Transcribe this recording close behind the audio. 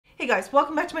Hey guys,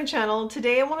 welcome back to my channel.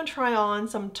 Today I want to try on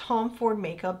some Tom Ford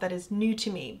makeup that is new to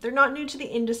me. They're not new to the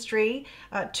industry.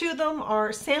 Two of them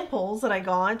are samples that I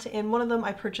got, and one of them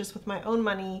I purchased with my own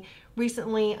money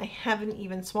recently. I haven't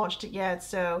even swatched it yet,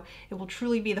 so it will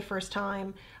truly be the first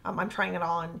time I'm trying it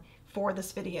on for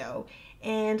this video.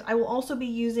 And I will also be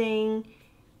using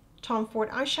Tom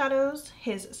Ford eyeshadows,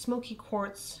 his Smoky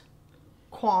Quartz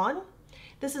quad.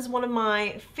 This is one of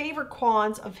my favorite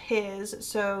quads of his,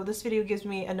 so this video gives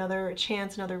me another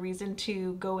chance, another reason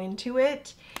to go into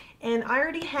it. And I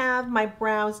already have my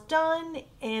brows done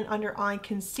and under eye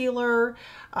concealer,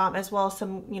 as well as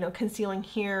some, concealing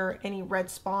here, any red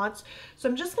spots. So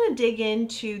I'm just gonna dig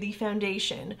into the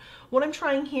foundation. What I'm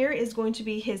trying here is going to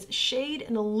be his Shade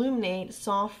Illuminate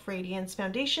Soft Radiance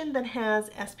Foundation that has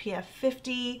SPF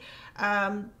 50.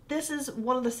 This is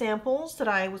one of the samples that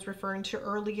I was referring to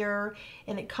earlier,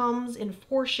 and it comes in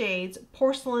 4 shades: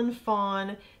 Porcelain,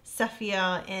 Fawn,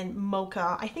 Sepia, and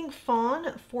Mocha. I think Fawn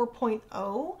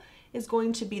 4.0 is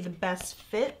going to be the best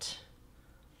fit.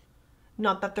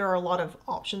 Not that there are a lot of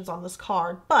options on this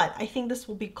card, but I think this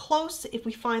will be close. If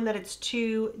we find that it's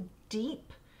too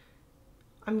deep,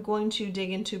 I'm going to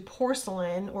dig into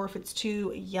Porcelain, or if it's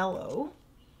too yellow,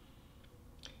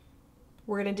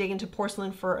 we're going to dig into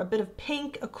Porcelain for a bit of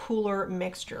pink, a cooler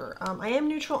mixture. I am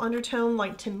neutral undertone,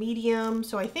 light to medium,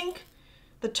 so I think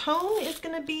the tone is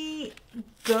going to be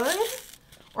good.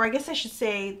 Or I guess I should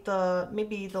say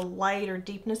maybe the light or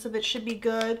deepness of it should be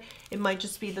good. It might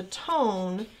just be the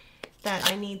tone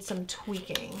that I need some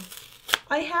tweaking.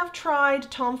 I have tried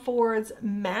Tom Ford's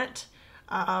matte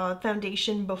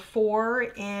foundation before,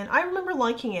 and I remember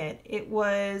liking it. It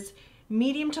was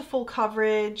medium to full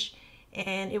coverage,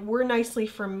 and it wore nicely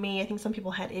for me. I think some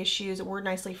people had issues. It wore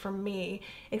nicely for me,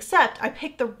 except I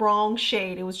picked the wrong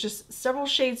shade. It was just several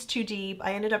shades too deep.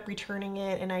 I ended up returning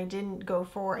it, and I didn't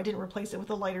replace it with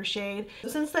a lighter shade.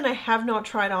 Since then, I have not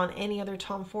tried on any other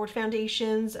Tom Ford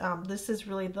foundations. This is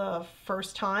really the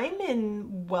first time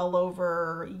in well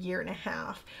over a year and a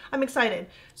half. I'm excited.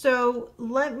 So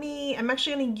I'm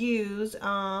actually gonna use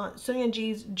Sonia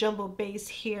G's Jumbo Base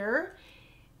here.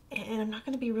 And I'm not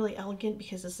gonna be really elegant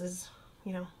because this is,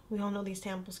 we all know these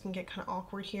samples can get kind of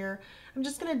awkward here. I'm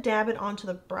just gonna dab it onto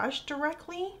the brush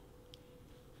directly.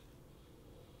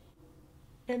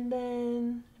 And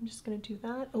then I'm just gonna do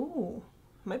that. Oh,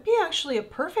 might be actually a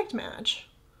perfect match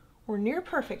or near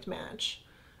perfect match.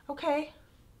 Okay,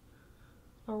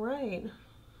 all right.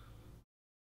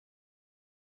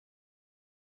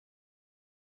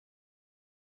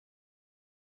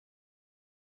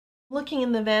 Looking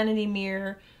in the vanity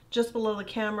mirror just below the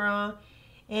camera,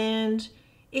 and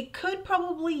it could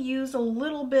probably use a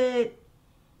little bit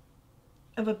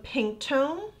of a pink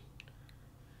tone,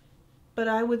 but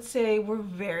I would say we're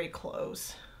very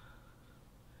close.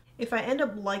 If I end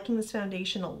up liking this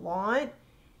foundation a lot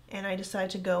and I decide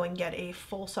to go and get a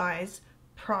full-size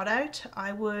product,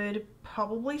 I would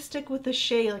probably stick with the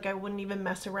shade. Like, I wouldn't even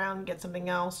mess around and get something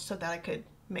else so that I could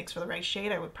mix for the right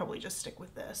shade. I would probably just stick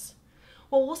with this.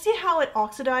 Well, we'll see how it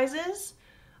oxidizes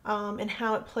and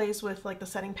how it plays with like the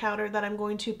setting powder that I'm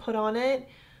going to put on it.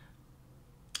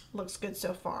 Looks good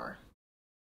so far.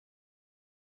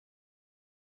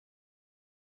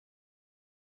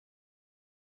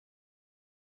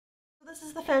 This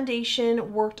is the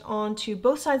foundation worked onto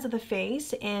both sides of the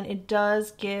face, and it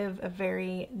does give a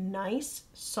very nice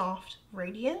soft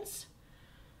radiance.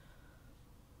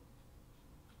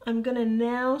 I'm gonna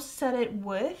now set it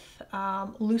with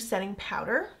loose setting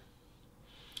powder,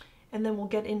 and then we'll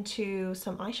get into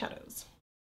some eyeshadows.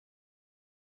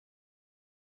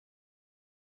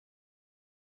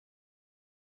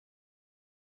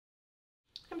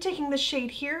 I'm taking the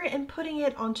shade here and putting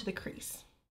it onto the crease.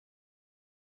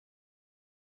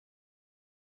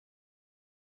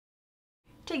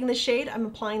 Taking the shade, I'm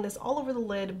applying this all over the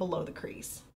lid below the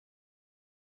crease.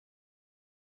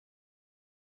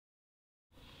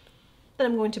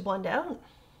 Then I'm going to blend out.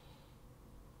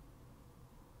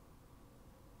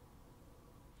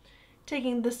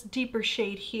 Taking this deeper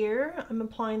shade here, I'm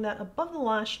applying that above the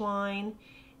lash line,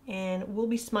 and we'll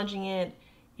be smudging it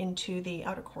into the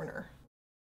outer corner.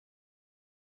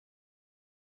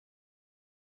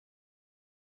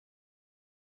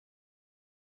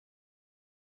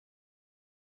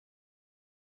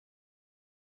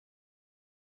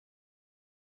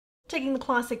 Taking the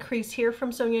classic crease here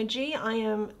from Sonia G, I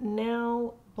am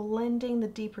now blending the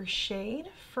deeper shade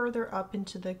further up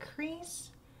into the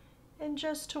crease and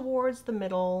just towards the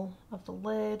middle of the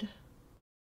lid.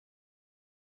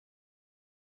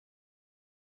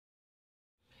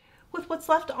 With what's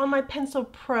left on my Pencil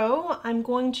Pro, I'm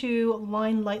going to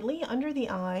line lightly under the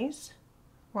eyes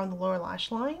or on the lower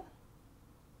lash line.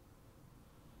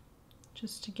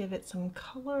 just to give it some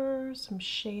color, some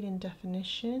shade and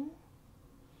definition.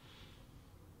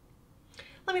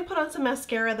 Let me put on some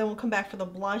mascara, then we'll come back for the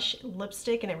blush,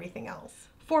 lipstick, and everything else.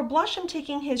 For blush, I'm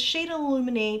taking his Shade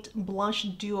Illuminate Blush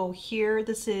Duo here.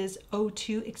 This is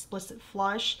 02 Explicit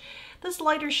Flush. This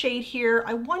lighter shade here,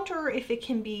 I wonder if it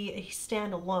can be a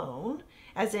standalone,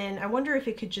 as in, I wonder if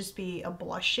it could just be a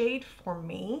blush shade for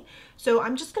me. So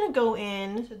I'm just gonna go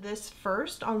in to this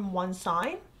first on one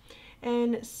side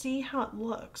and see how it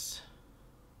looks.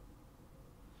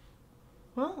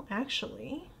 Well,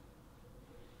 actually,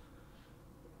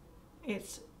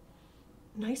 it's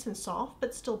nice and soft,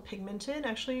 but still pigmented.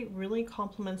 Actually really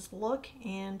complements the look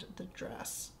and the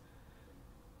dress.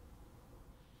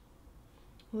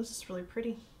 Well, this is really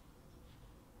pretty.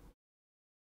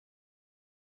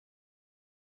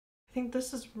 I think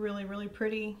this is really, really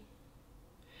pretty.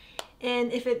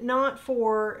 And if it not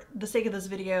for the sake of this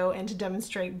video and to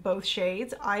demonstrate both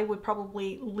shades, I would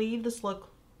probably leave this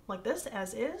look like this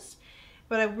as is.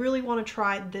 But I really want to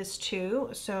try this too.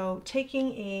 So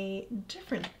taking a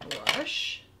different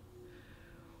brush,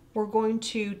 we're going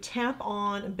to tap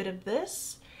on a bit of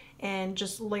this and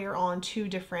just layer on two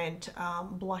different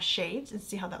blush shades and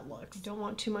see how that looks. Don't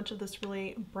want too much of this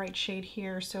really bright shade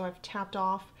here, so I've tapped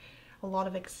off a lot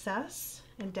of excess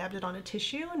and dabbed it on a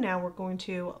tissue. And now we're going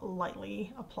to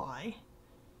lightly apply.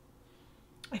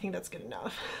 I think that's good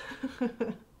enough.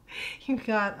 You've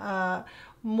got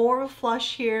more of a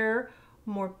flush here,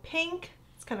 more pink.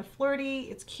 It's kind of flirty,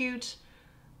 it's cute.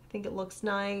 I think it looks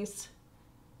nice.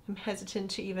 I'm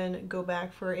hesitant to even go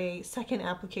back for a second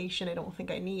application. I don't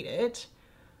think I need it.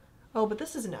 Oh, but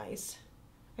this is nice.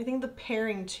 I think the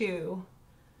pairing too,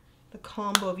 the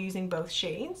combo of using both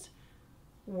shades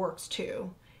works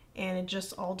too. And it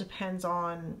just all depends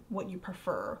on what you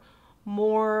prefer.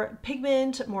 More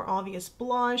pigment, more obvious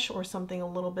blush, or something a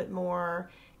little bit more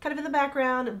kind of in the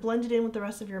background, blended in with the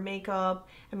rest of your makeup.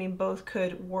 I mean, both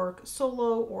could work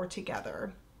solo or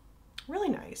together. Really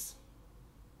nice.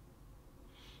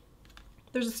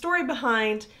 There's a story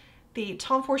behind the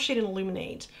Tom Ford Shade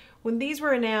Illuminate. When these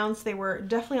were announced, they were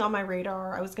definitely on my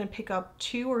radar. I was going to pick up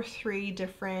 2 or 3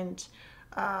 different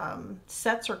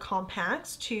sets or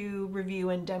compacts to review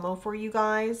and demo for you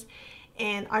guys.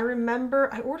 And I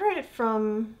remember I ordered it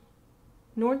from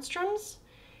Nordstrom's,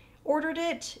 ordered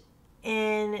it,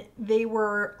 and they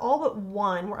were all but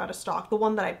one were out of stock, the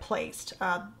one that I placed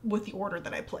with the order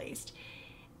that I placed.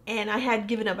 And I had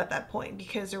given up at that point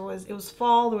because it was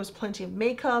fall, there was plenty of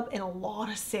makeup and a lot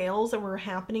of sales that were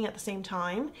happening at the same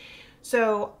time.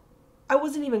 So I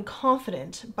wasn't even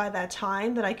confident by that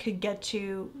time that I could get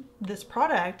to this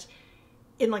product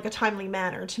in like a timely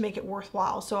manner to make it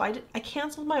worthwhile. So I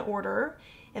canceled my order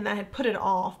and I had put it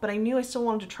off, but I knew I still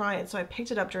wanted to try it. So I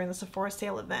picked it up during the Sephora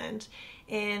sale event.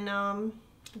 And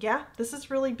yeah, this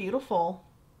is really beautiful.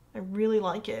 I really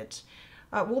like it.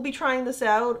 We'll be trying this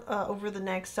out over the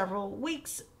next several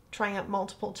weeks, trying it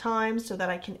multiple times so that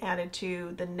I can add it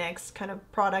to the next kind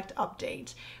of product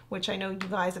update, which I know you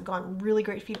guys have gotten really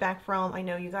great feedback from. I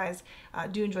know you guys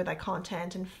do enjoy that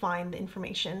content and find the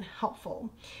information helpful.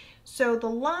 So the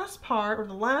last part, or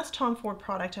the last Tom Ford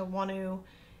product I want to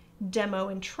demo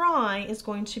and try is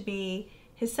going to be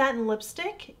his satin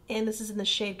lipstick, and this is in the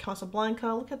shade Casablanca.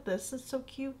 Look at this, it's so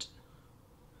cute.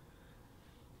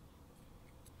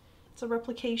 It's a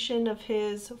replication of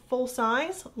his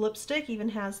full-size lipstick, even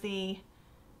has the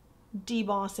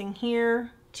debossing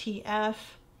here, TF.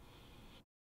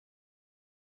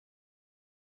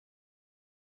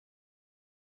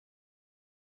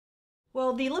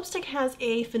 Well, the lipstick has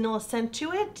a vanilla scent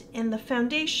to it, and the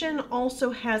foundation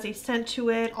also has a scent to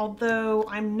it, although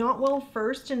I'm not well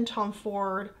versed in Tom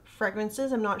Ford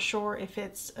fragrances. I'm not sure if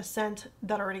it's a scent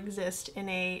that already exists in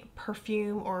a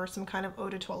perfume or some kind of eau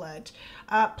de toilette.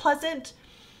 Pleasant.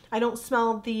 I don't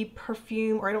smell the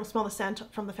perfume, or I don't smell the scent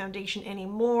from the foundation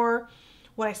anymore.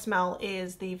 What I smell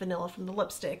is the vanilla from the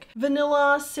lipstick.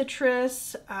 Vanilla,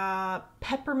 citrus,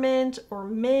 peppermint, or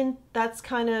mint. That's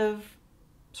kind of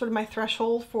sort of my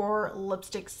threshold for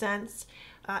lipstick scents.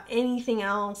 Anything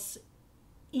else,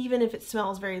 even if it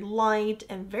smells very light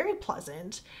and very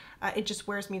pleasant, it just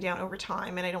wears me down over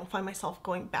time, and I don't find myself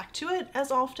going back to it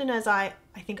as often as I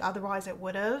think otherwise I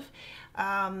would have.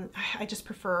 I just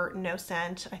prefer no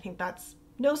scent. I think that's,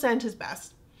 no scent is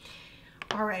best.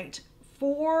 All right,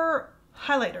 for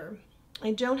highlighter,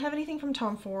 I don't have anything from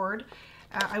Tom Ford.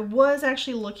 I was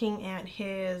actually looking at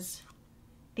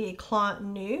the Éclat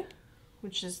Nu,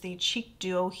 which is the cheek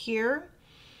duo here,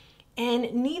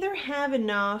 and neither have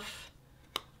enough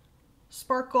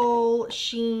sparkle,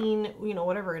 sheen, you know,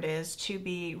 whatever it is, to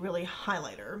be really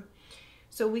highlighter.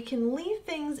 So we can leave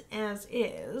things as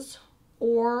is,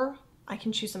 or I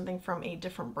can choose something from a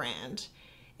different brand.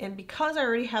 And because I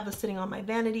already have this sitting on my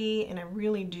vanity and I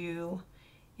really do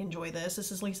enjoy this,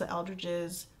 this is Lisa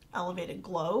Eldridge's Elevated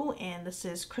Glow, and this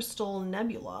is Crystal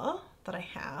Nebula that I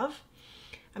have.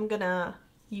 I'm gonna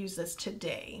use this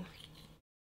today.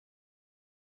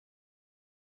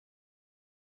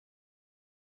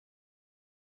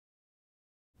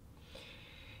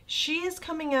 She is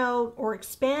coming out or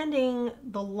expanding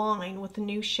the line with a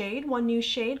new shade, one new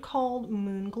shade called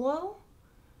Moon Glow.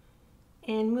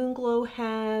 And Moon Glow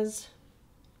has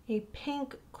a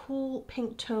pink, cool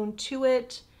pink tone to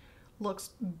it. Looks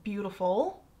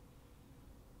beautiful.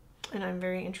 And I'm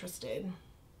very interested.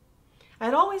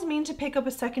 I'd always mean to pick up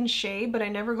a second shade, but I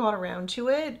never got around to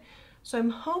it. So I'm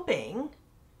hoping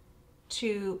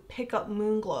to pick up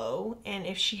Moon Glow, and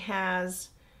if she has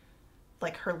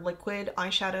like her liquid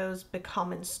eyeshadows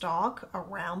become in stock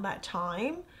around that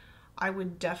time, I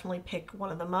would definitely pick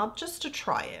one of them up just to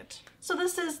try it. So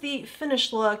this is the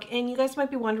finished look, and you guys might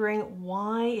be wondering,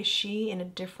 why is she in a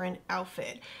different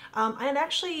outfit? I had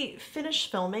actually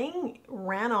finished filming,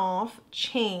 ran off,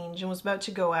 changed, and was about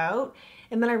to go out,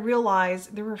 and then I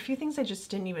realized there were a few things I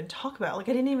just didn't even talk about. Like,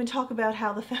 I didn't even talk about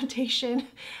how the foundation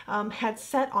had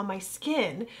set on my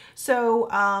skin. So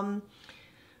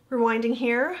rewinding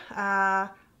here,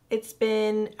 it's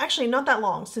been actually not that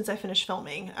long since I finished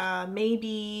filming,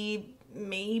 maybe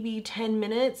 10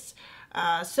 minutes.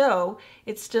 So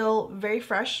it's still very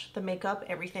fresh, the makeup,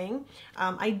 everything.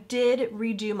 I did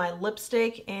redo my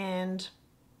lipstick, and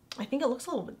I think it looks a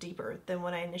little bit deeper than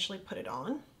when I initially put it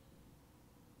on.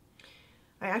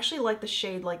 I actually like the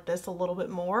shade like this a little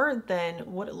bit more than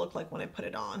what it looked like when I put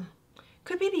it on.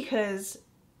 Could be because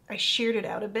I sheared it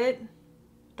out a bit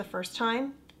the first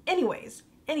time. Anyways,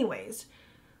 I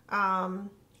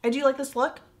do like this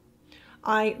look.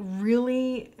 I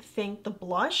really think the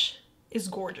blush is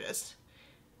gorgeous.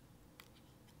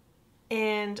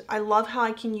 And I love how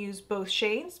I can use both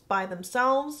shades by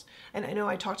themselves. And I know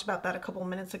I talked about that a couple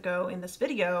minutes ago in this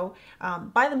video,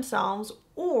 by themselves,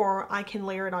 or I can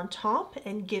layer it on top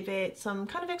and give it some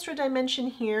kind of extra dimension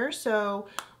here. So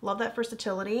love that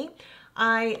versatility.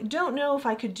 I don't know if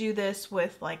I could do this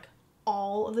with like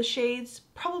all of the shades,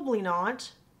 probably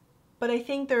not, but I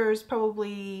think there's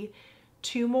probably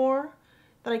 2 more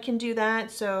that I can do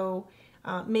that. So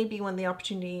maybe when the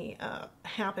opportunity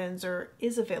happens or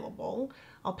is available,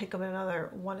 I'll pick up another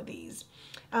one of these.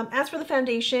 As for the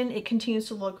foundation, it continues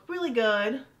to look really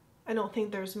good. I don't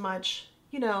think there's much,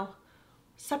 you know,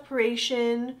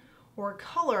 separation or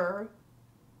color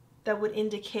that would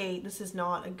indicate this is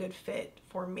not a good fit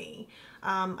for me.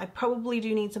 I probably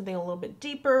do need something a little bit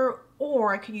deeper,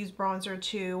 or I could use bronzer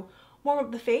to warm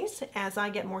up the face as I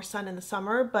get more sun in the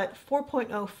summer, but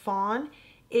 4.0 Fawn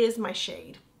is my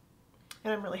shade,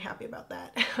 and I'm really happy about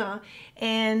that.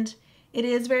 And it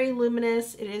is very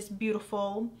luminous, it is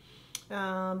beautiful.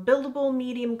 Buildable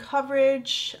medium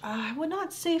coverage. I would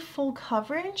not say full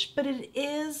coverage, but it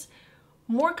is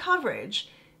more coverage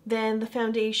than the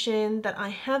foundation that I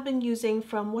have been using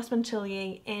from West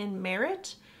Montpellier and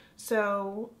Merit.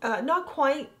 So not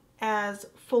quite as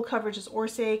full coverage as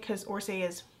Orsay, because Orsay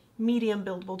is medium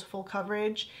buildable to full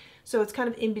coverage. So it's kind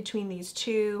of in between these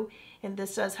two, and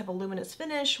this does have a luminous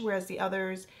finish, whereas the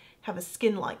others have a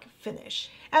skin-like finish.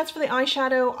 As for the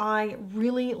eyeshadow, I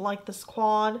really like this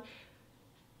quad.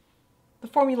 The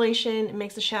formulation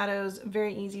makes the shadows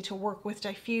very easy to work with,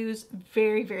 diffuse,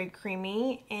 very, very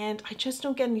creamy, and I just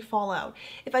don't get any fallout.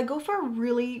 If I go for a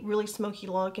really, really smoky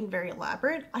look and very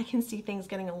elaborate, I can see things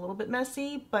getting a little bit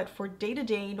messy, but for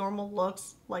day-to-day normal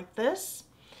looks like this,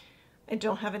 I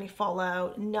don't have any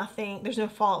fallout, nothing, there's no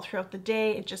fallout throughout the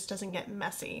day, it just doesn't get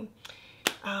messy.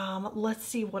 Let's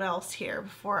see what else here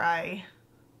before I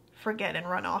forget and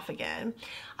run off again.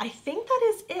 I think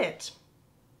that is it.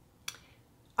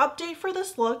 Update for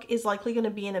this look is likely going to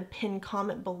be in a pinned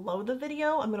comment below the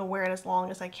video. I'm going to wear it as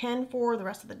long as I can for the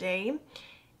rest of the day.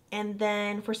 And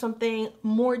then for something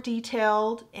more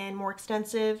detailed and more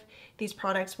extensive, these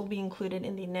products will be included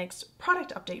in the next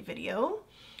product update video.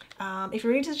 If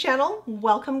you're new to the channel,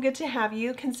 welcome, good to have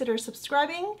you. Consider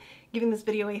subscribing, giving this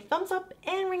video a thumbs up,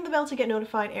 and ring the bell to get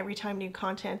notified every time new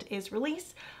content is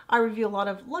released. I review a lot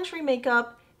of luxury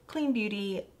makeup, clean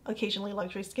beauty, occasionally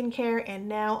luxury skincare, and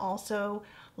now also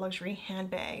luxury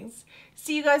handbags.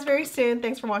 See you guys very soon.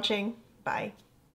 Thanks for watching. Bye.